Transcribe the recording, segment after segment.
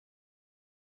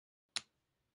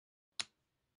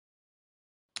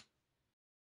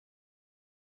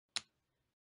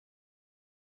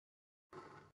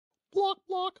Block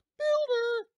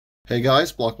Builder. Hey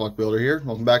guys, Block Builder here.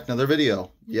 Welcome back to another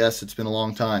video. Yes, it's been a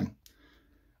long time.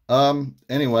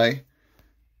 Anyway,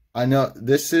 I know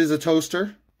this is a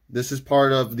toaster. This is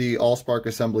part of the Allspark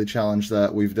assembly challenge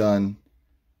that we've done.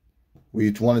 We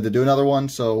wanted to do another one,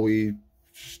 so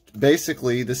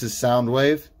basically this is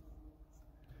Soundwave,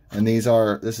 and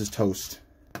this is toast.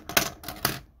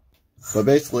 But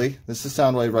basically, this is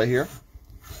Soundwave right here,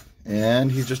 and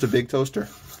he's just a big toaster.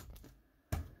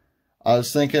 I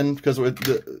was thinking, because with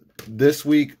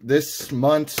this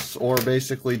month, or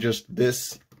basically just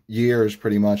this year's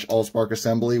pretty much, Allspark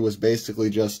assembly was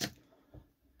basically just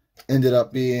ended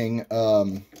up being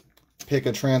pick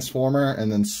a transformer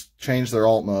and then change their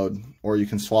alt mode, or you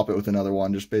can swap it with another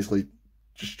one, just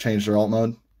change their alt mode.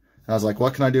 And I was like,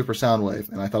 what can I do for Soundwave?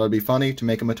 And I thought it'd be funny to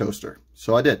make him a toaster.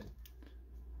 So I did.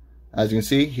 As you can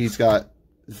see,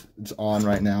 it's on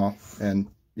right now, and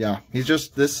yeah, he's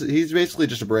basically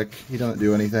just a brick. He doesn't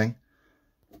do anything.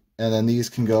 And then these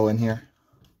can go in here,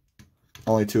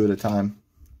 only 2 at a time,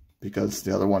 because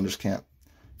the other one just can't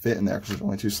fit in there because there's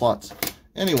only 2 slots.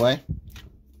 Anyway,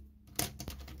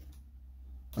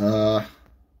 for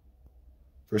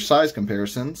size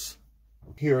comparisons,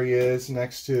 here he is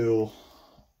next to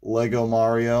Lego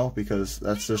Mario, because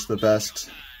that's just the best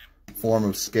form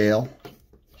of scale,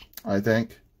 I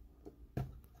think.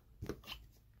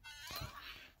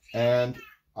 And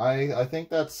I think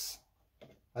that's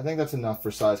enough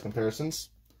for size comparisons.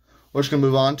 We're just gonna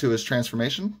move on to his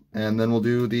transformation, and then we'll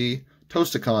do the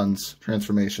Toasticons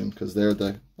transformation, because they're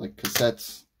the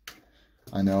cassettes.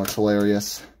 I know, it's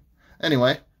hilarious.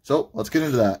 Anyway, so let's get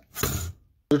into that.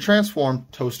 The transform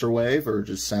Toaster Wave, or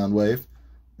just Soundwave,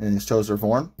 in his toaster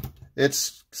form,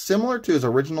 it's similar to his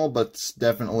original, but it's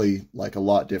definitely a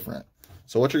lot different.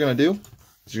 So what you're gonna do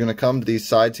is you're gonna come to these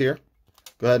sides here.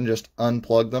 Go ahead and just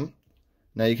unplug them.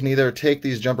 Now you can either take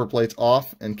these jumper plates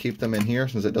off and keep them in here,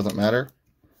 since it doesn't matter.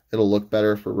 It'll look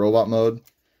better for robot mode.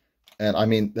 And I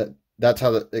mean, that's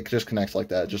how it just connects like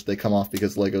that. Just they come off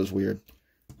because Lego's weird.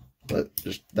 But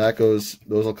just those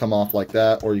will come off like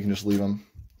that, or you can just leave them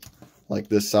like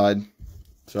this side.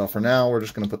 So for now, we're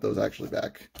just going to put those actually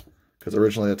back, because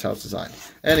originally that's how it's designed.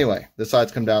 Anyway, the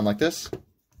sides come down like this.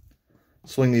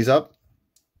 Swing these up.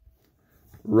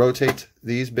 Rotate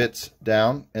these bits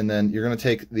down, and then you're going to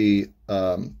take the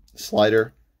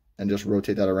slider and just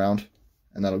rotate that around,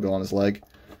 and that'll go on his leg.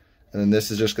 And then this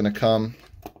is just going to come,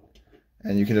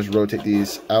 and you can just rotate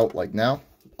these out like now,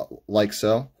 like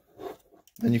so.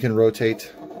 Then you can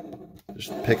rotate,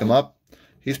 just pick him up.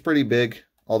 He's pretty big,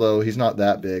 although he's not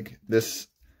that big.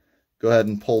 Go ahead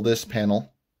and pull this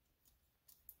panel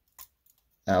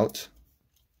out,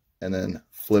 and then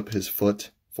flip his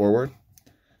foot forward.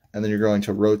 And then you're going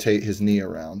to rotate his knee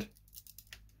around.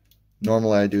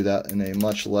 Normally I do that in a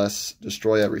much less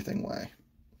destroy everything way.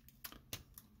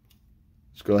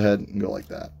 Just go ahead and go like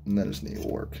that, and then his knee will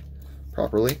work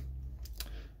properly.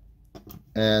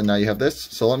 And now you have this.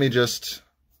 So let me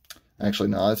actually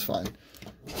no, that's fine.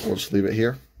 We'll just leave it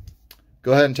here.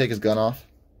 Go ahead and take his gun off.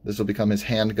 This will become his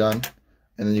hand gun.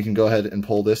 And then you can go ahead and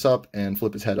pull this up and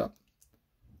flip his head up.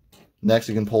 Next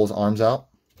you can pull his arms out.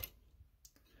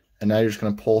 And now you're just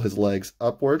going to pull his legs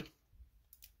upward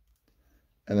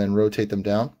and then rotate them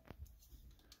down.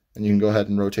 And you can go ahead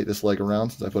and rotate this leg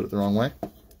around, since I put it the wrong way.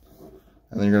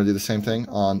 And then you're going to do the same thing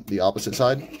on the opposite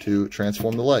side to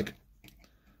transform the leg.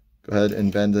 Go ahead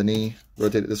and bend the knee,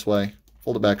 rotate it this way,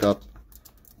 fold it back up,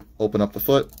 open up the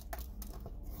foot,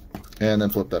 and then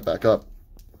flip that back up.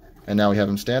 And now we have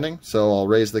him standing, so I'll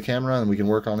raise the camera and we can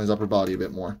work on his upper body a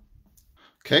bit more.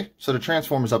 Okay, so to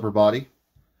transform his upper body,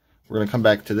 we're going to come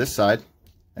back to this side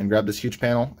and grab this huge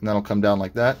panel, and that'll come down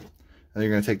like that. And then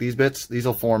you're going to take these bits. These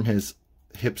will form his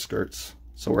hip skirts.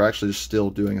 So we're actually just still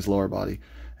doing his lower body.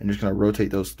 And you're just going to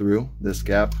rotate those through this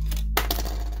gap.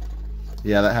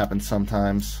 Yeah, that happens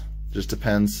sometimes. Just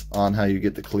depends on how you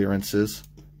get the clearances.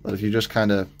 But if you just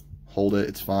kind of hold it,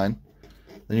 it's fine.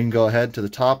 Then you can go ahead to the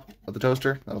top of the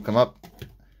toaster. That'll come up.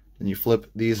 Then you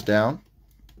flip these down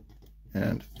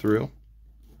and through.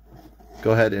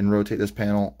 Go ahead and rotate this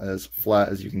panel as flat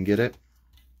as you can get it,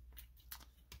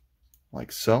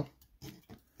 like so.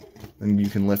 Then you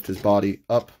can lift his body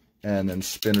up and then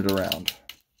spin it around,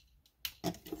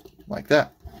 like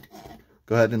that.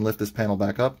 Go ahead and lift this panel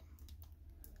back up.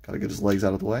 Got to get his legs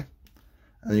out of the way.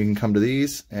 And then you can come to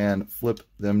these and flip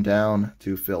them down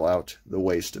to fill out the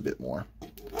waist a bit more.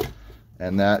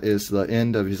 And that is the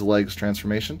end of his legs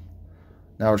transformation.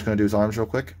 Now we're just going to do his arms real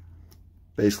quick.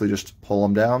 Basically just pull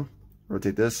them down.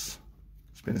 Rotate this,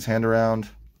 spin his hand around,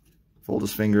 fold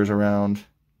his fingers around,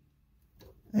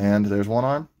 and there's one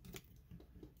arm.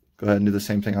 Go ahead and do the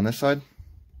same thing on this side.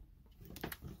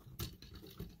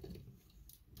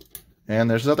 And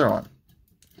there's his other arm.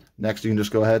 Next, you can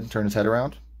just go ahead and turn his head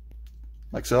around,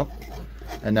 like so.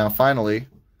 And now finally,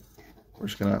 we're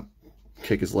just gonna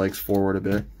kick his legs forward a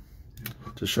bit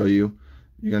to show you.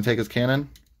 You're gonna take his cannon,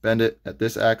 bend it at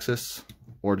this axis,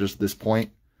 or just this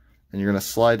point, and you're gonna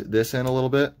slide this in a little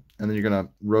bit, and then you're gonna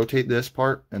rotate this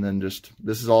part, and then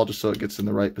this is all just so it gets in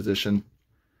the right position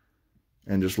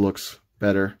and just looks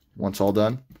better once all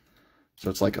done. So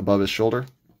it's like above his shoulder,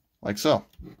 like so.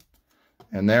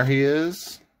 And there he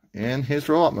is in his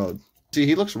robot mode. See,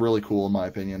 he looks really cool in my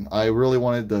opinion. I really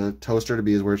wanted the toaster to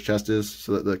be where his chest is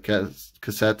so that the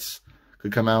cassettes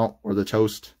could come out, or the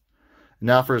toast.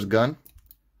 Now for his gun,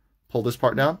 pull this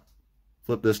part down,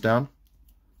 flip this down,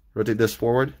 rotate this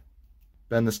forward,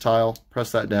 bend this tile,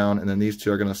 press that down, and then these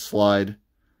two are going to slide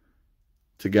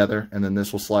together, and then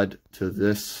this will slide to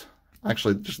this.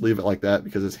 Actually, just leave it like that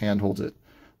because his hand holds it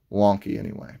wonky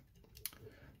anyway.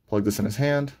 Plug this in his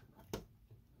hand,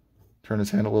 turn his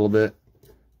hand a little bit,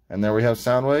 and there we have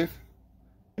Soundwave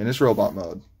in his robot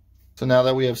mode. So now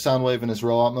that we have Soundwave in his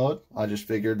robot mode, I just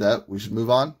figured that we should move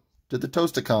on to the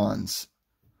Toasticons.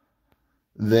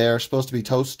 They're supposed to be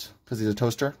toast because he's a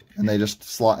toaster, and they just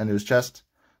slot into his chest.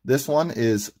 This one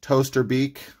is toaster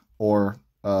beak, or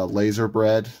laser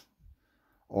bread,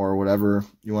 or whatever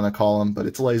you want to call them, but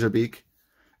it's laser beak.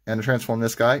 And to transform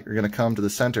this guy, you're going to come to the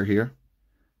center here,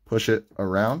 push it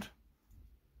around,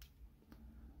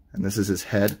 and this is his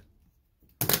head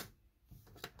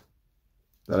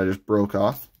that I just broke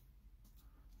off.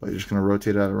 But you're just going to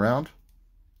rotate that around.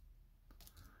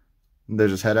 And there's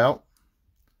his head out.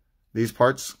 These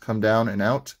parts come down and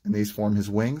out, and these form his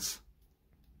wings.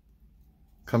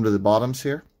 Come to the bottoms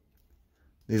here.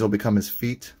 These will become his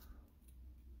feet.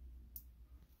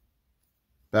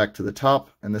 Back to the top,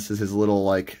 and this is his little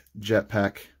like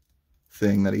jetpack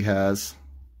thing that he has.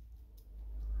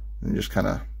 And you just kind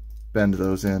of bend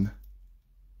those in.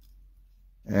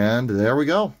 And there we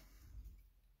go.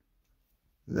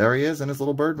 There he is in his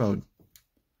little bird mode.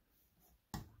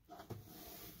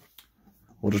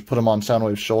 We'll just put him on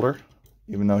Soundwave's shoulder,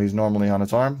 even though he's normally on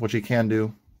his arm, which he can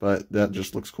do, but that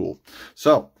just looks cool.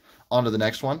 So, on to the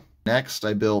next one. Next,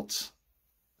 I built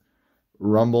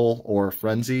Rumble or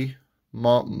Frenzy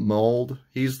mold.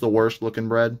 He's the worst looking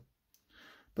bread,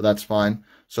 but that's fine.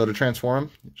 So to transform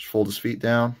him, just fold his feet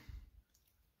down,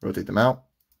 rotate them out,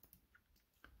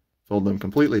 fold them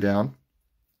completely down.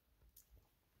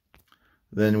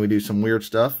 Then we do some weird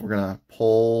stuff. We're going to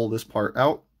pull this part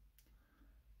out,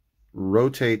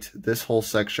 rotate this whole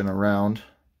section around,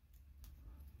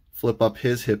 flip up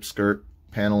his hip skirt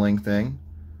paneling thing,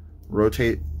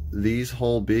 rotate these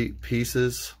whole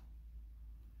pieces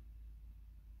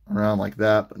around like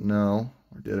that, but no,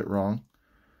 I did it wrong.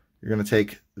 You're going to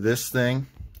take this thing,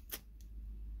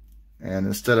 and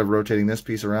instead of rotating this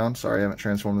piece around, sorry, I haven't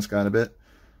transformed this guy in a bit,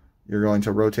 you're going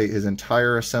to rotate his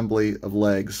entire assembly of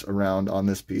legs around on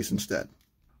this piece instead.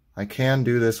 I can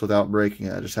do this without breaking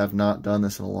it. I just have not done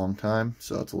this in a long time,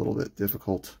 so it's a little bit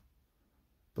difficult.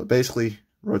 But basically,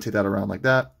 rotate that around like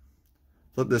that.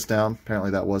 Flip this down.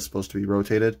 Apparently that was supposed to be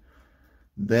rotated.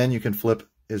 Then you can flip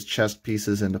his chest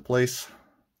pieces into place.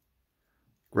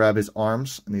 Grab his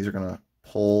arms, and these are going to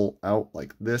pull out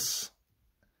like this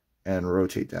and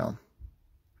rotate down.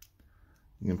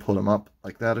 You can put them up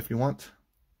like that if you want.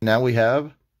 Now we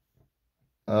have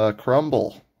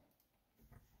Crumble,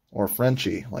 or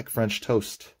Frenchie, like French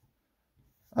toast.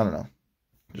 I don't know,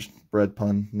 just bread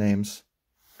pun names.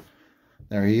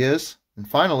 There he is. And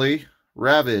finally,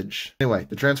 Ravage. Anyway,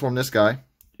 to transform this guy,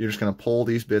 you're just going to pull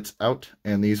these bits out,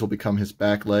 and these will become his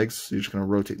back legs. So you're just going to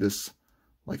rotate this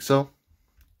like so.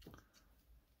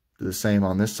 Do the same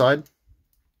on this side.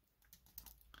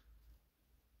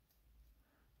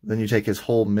 Then you take his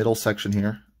whole middle section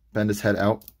here, bend his head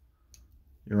out.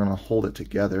 You're going to hold it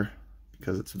together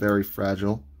because it's very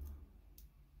fragile,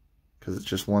 because it's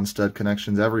just one stud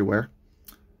connections everywhere.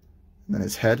 And then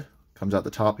his head comes out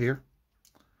the top here.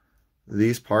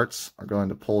 These parts are going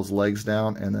to pull his legs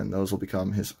down, and then those will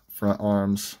become his front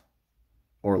arms,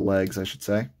 or legs, I should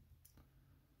say.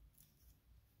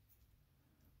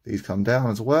 These come down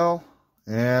as well,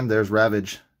 and there's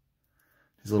Ravage,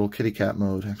 his little kitty cat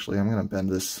mode. Actually, I'm going to bend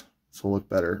this. This will look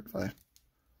better if I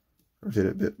rotate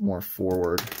it a bit more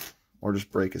forward, or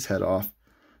just break his head off.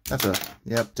 That's a,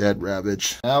 yep, dead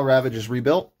Ravage. Now Ravage is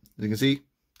rebuilt. As you can see,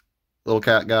 little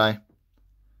cat guy.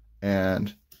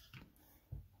 And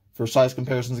for size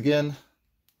comparisons again,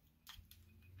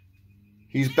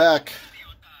 he's back.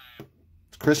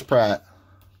 It's Chris Pratt.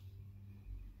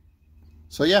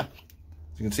 So yeah,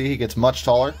 as you can see, he gets much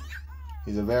taller.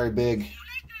 He's a very big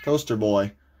toaster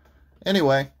boy.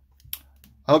 Anyway,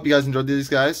 I hope you guys enjoyed these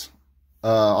guys.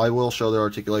 I will show their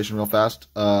articulation real fast.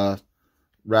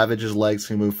 Ravage's legs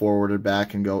can move forward and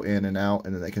back and go in and out,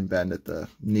 and then they can bend at the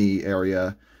knee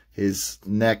area. His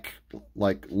neck,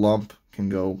 like lump, can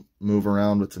go move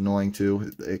around. It's annoying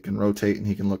too. It can rotate, and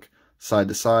he can look side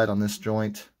to side on this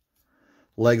joint.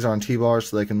 Legs are on T-bars,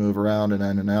 so they can move around and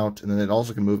in and out. And then it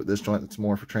also can move at this joint. That's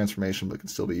more for transformation, but can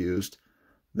still be used.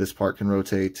 This part can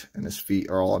rotate, and his feet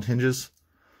are all on hinges.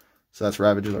 So that's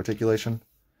Ravage's articulation.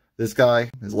 This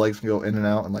guy, his legs can go in and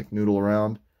out and like noodle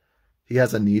around. He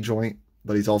has a knee joint,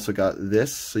 but he's also got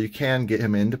this, so you can get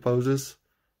him into poses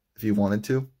if you wanted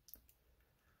to.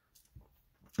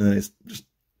 And then it's just,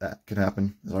 that can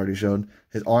happen, as already showed.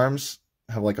 His arms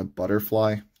have like a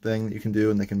butterfly thing that you can do,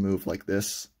 and they can move like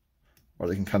this, or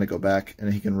they can kind of go back,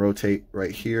 and he can rotate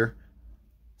right here.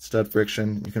 Stud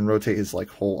friction. You can rotate his like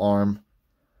whole arm,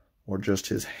 or just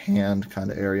his hand kind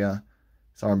of area.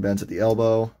 His arm bends at the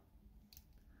elbow.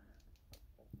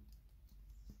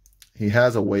 He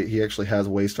actually has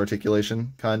waist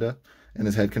articulation, kinda, and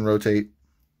his head can rotate,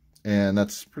 and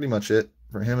that's pretty much it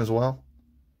for him as well.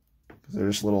 Because they're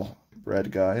just little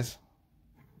bread guys.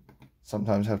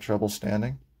 Sometimes have trouble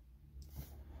standing.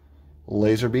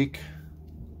 Laserbeak,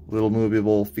 little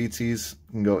movable feetsies,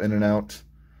 can go in and out.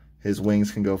 His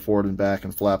wings can go forward and back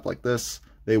and flap like this.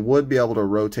 They would be able to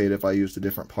rotate if I used a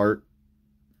different part,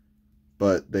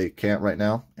 but they can't right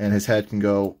now. And his head can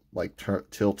go like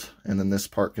tilt, and then this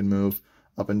part can move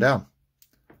up and down.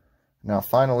 Now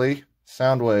finally,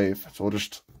 Soundwave. So we'll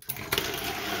just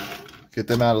get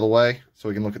them out of the way so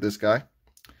we can look at this guy.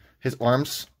 His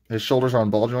arms, his shoulders are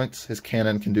on ball joints. His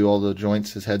cannon can do all the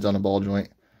joints. His head's on a ball joint.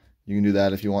 You can do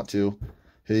that if you want to.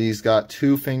 He's got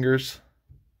 2 fingers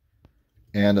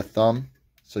and a thumb,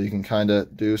 so you can kind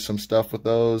of do some stuff with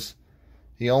those.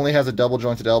 He only has a double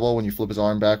jointed elbow when you flip his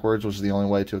arm backwards, which is the only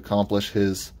way to accomplish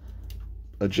his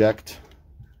ejectness.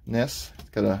 It's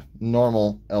got a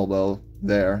normal elbow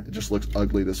there. It just looks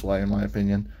ugly this way, in my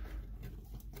opinion.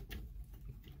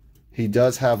 He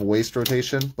does have waist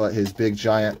rotation, but his big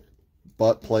giant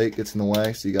butt plate gets in the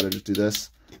way, so you got to just do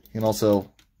this. You can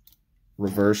also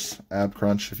reverse ab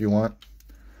crunch if you want.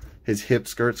 His hip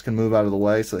skirts can move out of the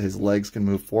way, so his legs can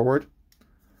move forward,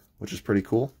 which is pretty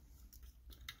cool.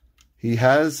 He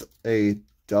has a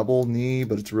double knee,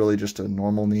 but it's really just a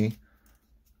normal knee,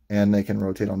 and they can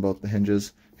rotate on both the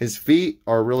hinges. His feet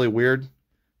are really weird.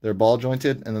 They're ball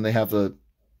jointed, and then they have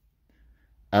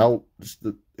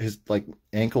his like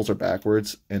ankles are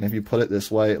backwards, and if you put it this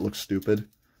way, it looks stupid.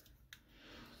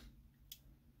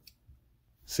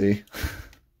 See?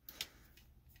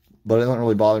 But it doesn't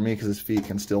really bother me because his feet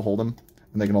can still hold him,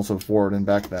 and they can also forward and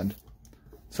back bend.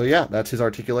 So yeah, that's his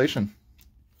articulation.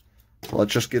 So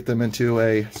let's just get them into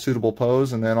a suitable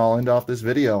pose, and then I'll end off this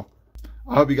video.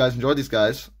 I hope you guys enjoyed these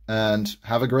guys, and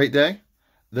have a great day.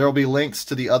 There will be links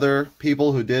to the other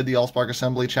people who did the Allspark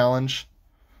Assembly Challenge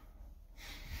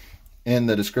in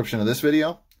the description of this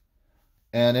video.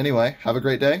 And anyway, have a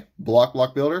great day. Block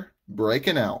Builder,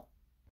 breaking out.